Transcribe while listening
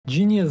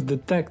Genius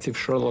detective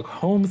Sherlock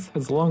Holmes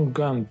has long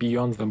gone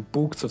beyond the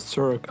books of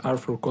Sir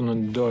Arthur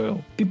Conan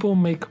Doyle. People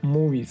make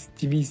movies,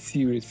 TV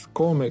series,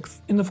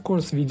 comics, and of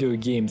course video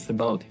games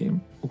about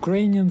him.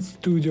 Ukrainian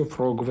studio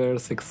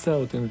Frogwares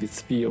excelled in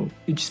this field,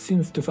 which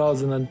since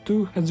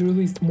 2002 has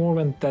released more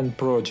than 10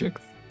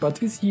 projects. But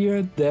this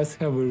year, devs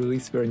have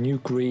released their new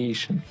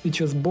creation,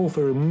 which was both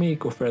a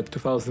remake of their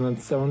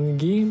 2007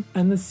 game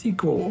and a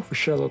sequel of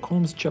Sherlock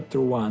Holmes Chapter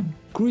 1.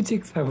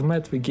 Critics have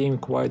met the game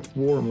quite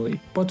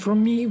warmly, but for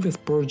me this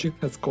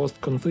project has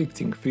caused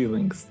conflicting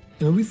feelings.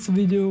 In this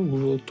video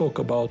we will talk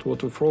about what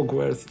the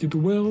Frogwares did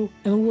well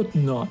and what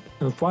not,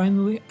 and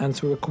finally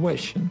answer a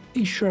question: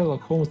 is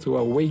Sherlock Holmes The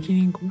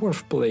Awakening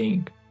worth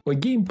playing? The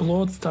game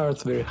plot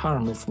starts very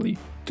harmlessly.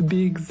 To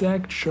be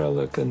exact,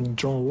 Sherlock and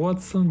John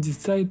Watson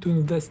decide to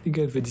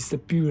investigate the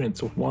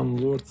disappearance of one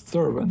Lord's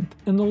servant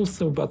and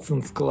also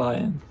Watson's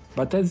client.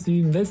 But as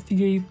you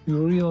investigate, you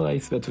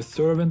realize that the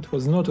servant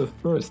was not the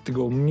first to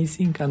go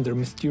missing under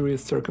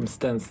mysterious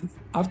circumstances.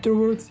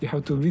 Afterwards, you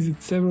have to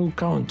visit several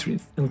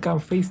countries and come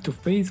face to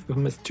face with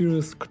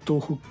mysterious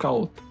Cthulhu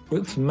cult,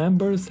 whose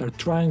members are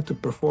trying to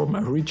perform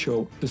a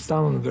ritual to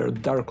summon their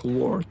Dark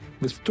Lord.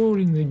 The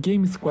story in the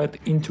game is quite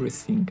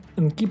interesting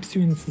and keeps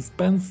you in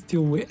suspense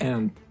till the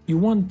end. You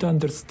want to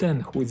understand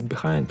who is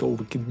behind all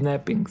the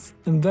kidnappings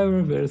and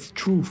whether there is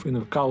truth in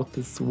the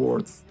cultist's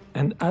words.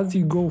 And as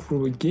you go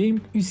through the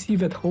game, you see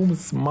that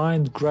Holmes'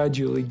 mind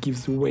gradually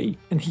gives way,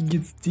 and he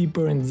gets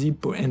deeper and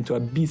deeper into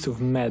an abyss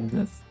of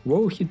madness,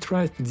 while he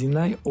tries to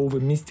deny all the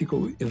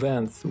mystical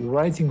events,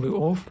 writing them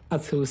off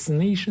as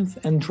hallucinations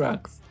and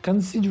drugs.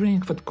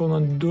 Considering that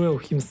Conan Doyle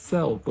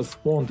himself was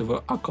fond of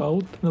the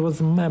occult and was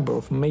a member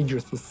of major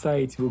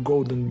society The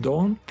Golden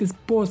Dawn, it is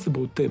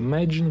possible to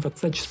imagine that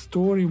such a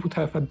story would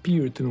have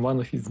appeared in one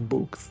of his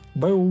books.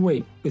 By the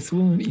way, this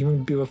wouldn't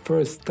even be the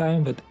first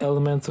time that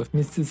elements of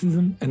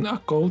mysticism and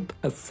occult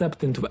are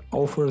seeped into the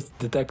author's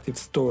detective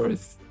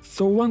stories.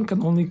 So one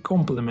can only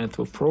compliment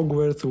the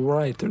Frogwares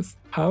writers.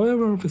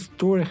 However, the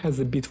story has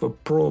a bit of a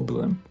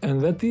problem,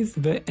 and that is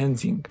the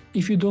ending.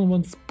 If you don't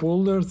want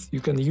spoilers,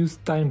 you can use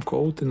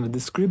timecode in the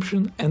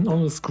description and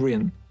on the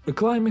screen. The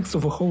climax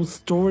of the whole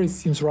story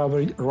seems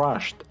rather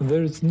rushed, and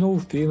there is no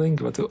feeling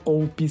that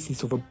all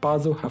pieces of a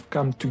puzzle have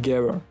come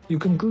together. You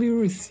can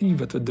clearly see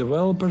that the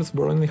developers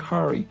were in a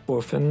hurry for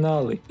a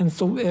finale, and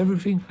so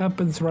everything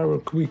happens rather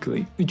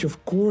quickly, which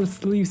of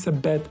course leaves a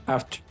bad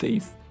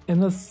aftertaste.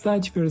 And as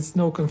such, there is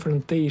no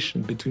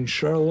confrontation between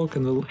Sherlock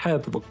and the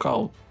head of a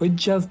cult. We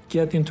just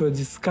get into a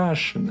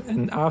discussion,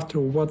 and after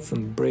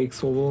Watson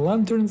breaks all the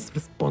lanterns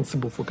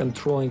responsible for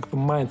controlling the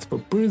minds of the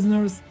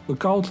prisoners, the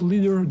cult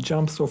leader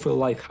jumps off a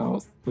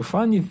lighthouse. The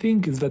funny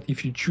thing is that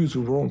if you choose the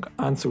wrong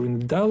answer in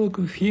the dialogue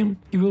with him,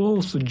 he will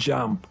also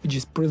jump, which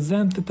is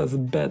presented as a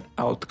bad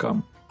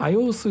outcome. I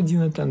also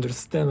didn't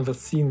understand the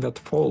scene that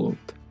followed.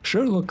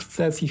 Sherlock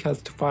says he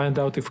has to find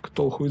out if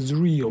Cthulhu is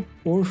real,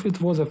 or if it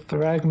was a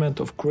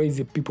fragment of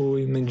crazy people's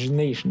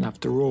imagination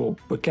after all.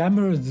 The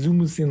camera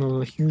zooms in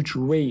on a huge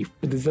wave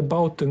that is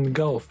about to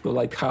engulf the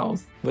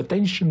lighthouse. The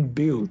tension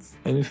builds,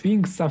 and you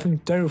think something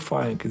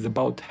terrifying is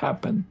about to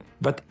happen.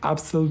 But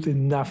absolutely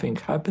nothing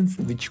happens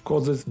which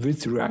causes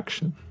this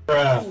reaction.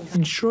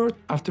 In short,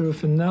 after the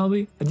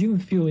finale, I didn't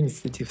feel any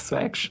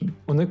satisfaction.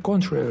 On the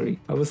contrary,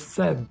 I was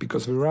sad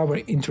because the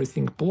rather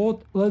interesting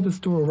plot led us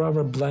to a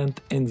rather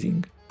bland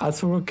ending.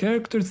 As for the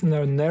characters in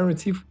our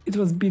narrative, it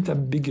was a bit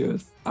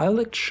ambiguous. I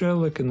liked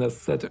Sherlock, and as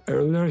said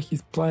earlier,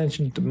 his plunge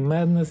into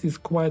madness is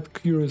quite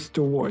curious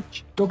to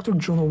watch. Dr.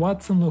 John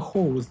Watson on the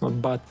whole is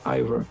not bad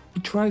either. He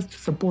tries to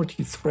support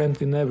his friend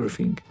in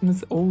everything, and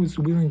is always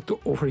willing to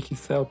offer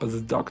his help as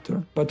a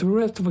doctor. But the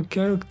rest of the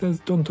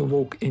characters don't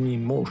evoke any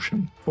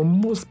emotion. For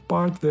most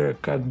part, they are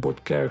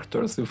cardboard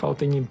characters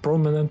without any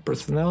prominent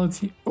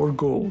personality or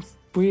goals.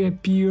 They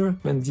appear,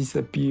 then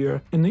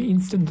disappear, and you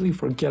instantly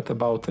forget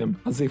about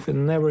them, as if they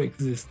never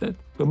existed.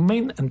 The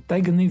main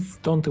antagonists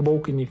don't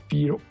evoke any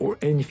fear or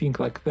anything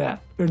like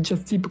that, they're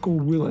just typical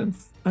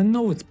villains. I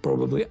know it's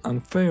probably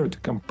unfair to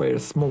compare a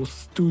small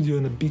studio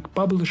and a big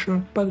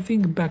publisher, but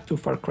think back to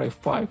Far Cry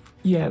 5.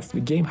 Yes,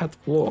 the game had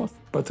flaws,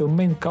 but the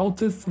main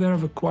cultists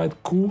were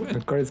quite cool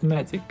and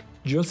charismatic.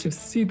 Joseph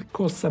Seed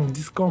caused some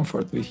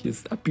discomfort with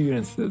his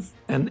appearances,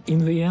 and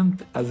in the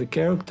end, as a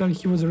character,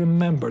 he was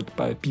remembered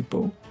by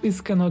people.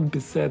 This cannot be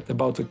said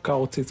about the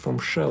cultists from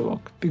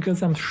Sherlock,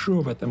 because I'm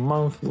sure that a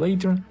month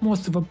later,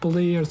 most of the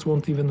players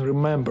won't even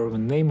remember the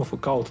name of a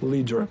cult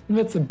leader, and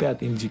that's a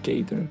bad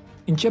indicator.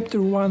 In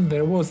Chapter 1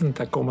 there wasn't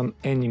a common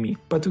enemy,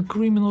 but the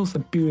criminals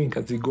appearing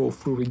as you go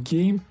through the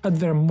game had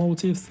their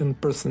motives and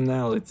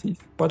personalities.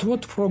 But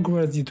what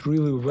Frogwares did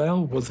really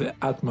well was the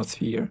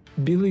atmosphere.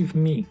 Believe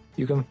me,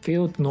 you can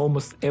feel it in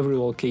almost every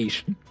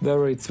location,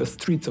 whether it's the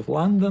streets of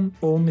London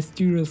or a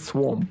mysterious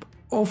swamp.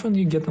 Often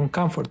you get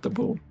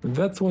uncomfortable, and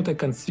that's what I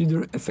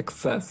consider a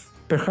success.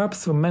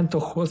 Perhaps the mental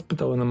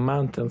hospital in the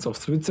mountains of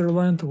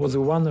Switzerland was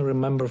the one I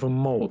remember the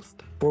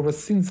most, for the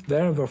scenes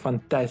there were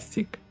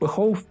fantastic. The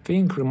whole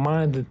thing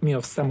reminded me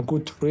of some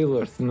good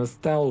thrillers in the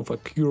style of A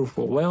Cure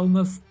for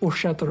Wellness or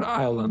Shutter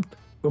Island.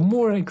 The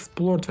more I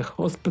explored the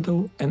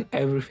hospital and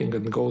everything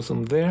that goes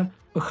on there,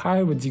 the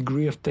higher the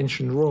degree of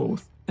tension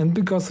rose, and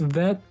because of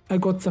that, I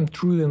got some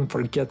truly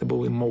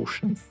unforgettable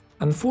emotions.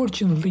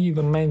 Unfortunately,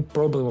 the main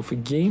problem of the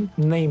game,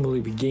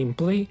 namely the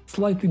gameplay,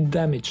 slightly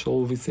damaged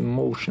all these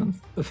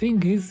emotions. The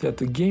thing is that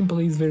the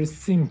gameplay is very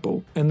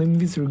simple, and in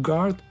this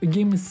regard, the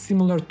game is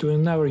similar to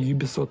another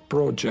Ubisoft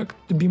project,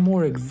 to be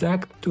more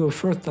exact, to a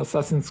first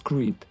Assassin's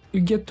Creed. You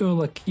get to a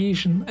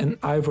location and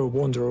either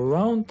wander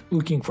around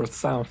looking for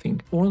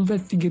something or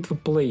investigate the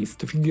place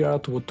to figure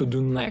out what to do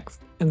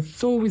next. And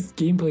so this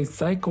gameplay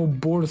cycle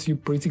bores you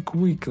pretty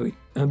quickly,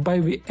 and by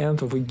the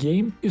end of the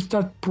game you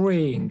start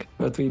praying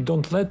that they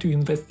don't let you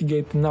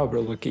investigate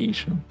another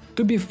location.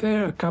 To be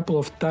fair, a couple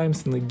of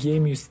times in the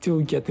game you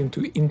still get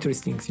into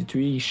interesting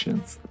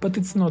situations, but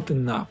it's not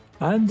enough.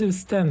 I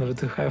understand that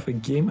you have a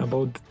game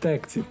about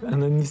detective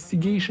and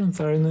investigations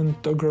are an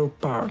integral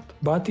part,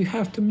 but you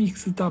have to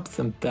mix it up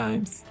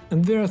sometimes.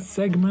 And there are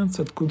segments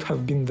that could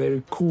have been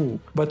very cool,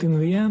 but in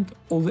the end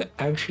all the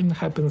action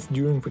happens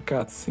during the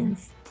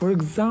cutscenes. For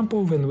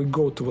example, when we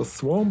go to the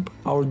swamp,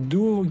 our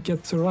duo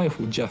gets a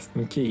rifle just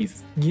in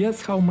case.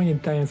 Guess how many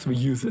times we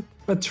use it?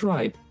 That's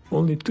right,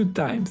 only 2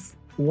 times.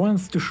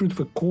 Once to shoot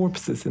the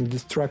corpses and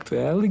distract the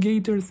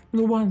alligators,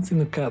 and once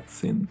in a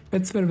cutscene.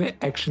 That's where the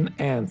action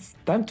ends.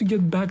 Time to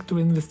get back to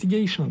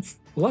investigations.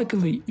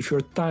 Luckily, if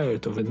you're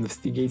tired of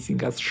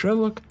investigating as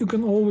Sherlock, you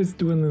can always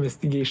do an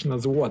investigation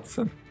as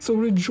Watson, so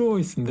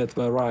rejoice in that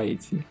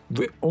variety.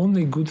 The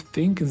only good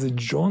thing is that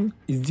John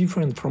is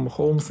different from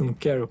Holmes in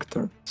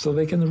character, so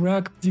they can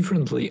react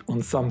differently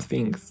on some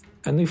things.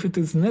 And if it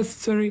is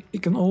necessary,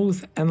 you can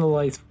always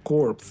analyze the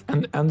corpse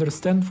and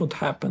understand what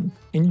happened.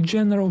 In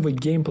general, the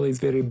gameplay is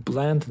very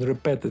bland and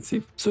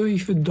repetitive, so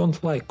if you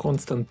don't like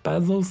constant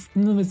puzzles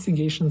in the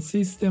investigation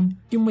system,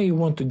 you may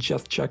want to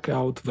just check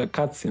out the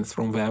cutscenes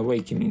from The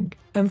Awakening.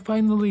 And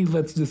finally,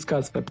 let's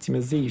discuss the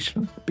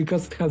optimization,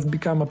 because it has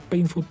become a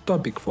painful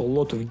topic for a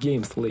lot of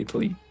games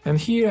lately. And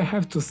here I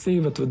have to say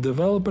that the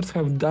developers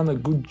have done a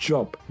good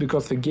job,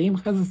 because the game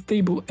has a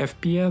stable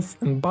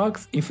FPS and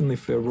bugs, even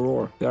if they're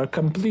raw, they are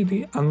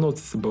completely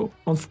unnoticeable.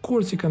 Of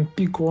course you can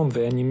pick on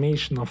the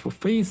animation of the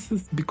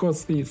faces,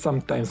 because they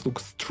sometimes look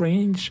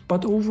strange,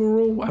 but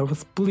overall I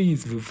was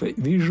pleased with the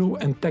visual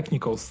and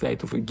technical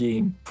side of the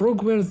game.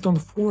 Frogwares don't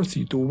force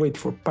you to wait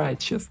for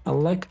patches,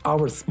 unlike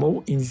other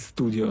small indie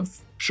studios.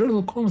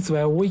 Sherlock Holmes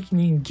The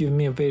Awakening gave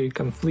me very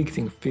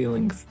conflicting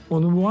feelings.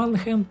 On one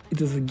hand,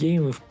 it is a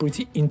game with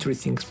pretty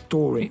interesting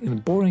story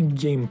and boring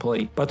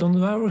gameplay, but on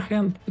the other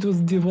hand, it was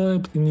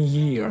developed in a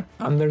year,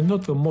 under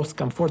not the most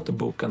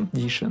comfortable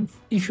conditions.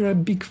 If you're a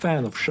big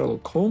fan of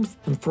Sherlock Holmes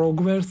and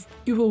Frogwares,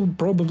 you will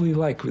probably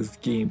like this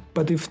game,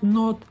 but if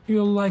not,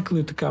 you're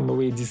likely to come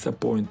away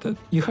disappointed.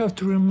 You have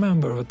to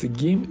remember that the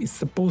game is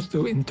supposed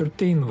to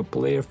entertain the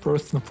player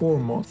first and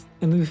foremost,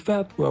 and with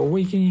that, The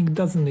Awakening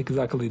doesn't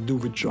exactly do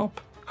the job.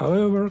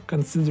 However,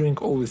 considering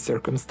all the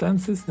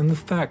circumstances and the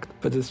fact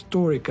that the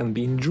story can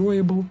be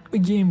enjoyable, the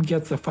game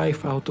gets a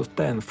 5 out of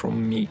 10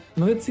 from me.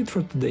 Now that's it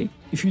for today.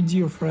 If you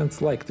dear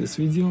friends like this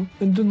video,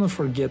 then do not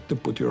forget to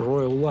put your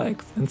royal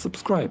likes and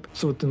subscribe,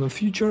 so that in the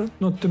future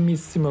not to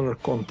miss similar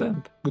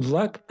content. Good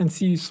luck and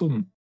see you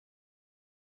soon!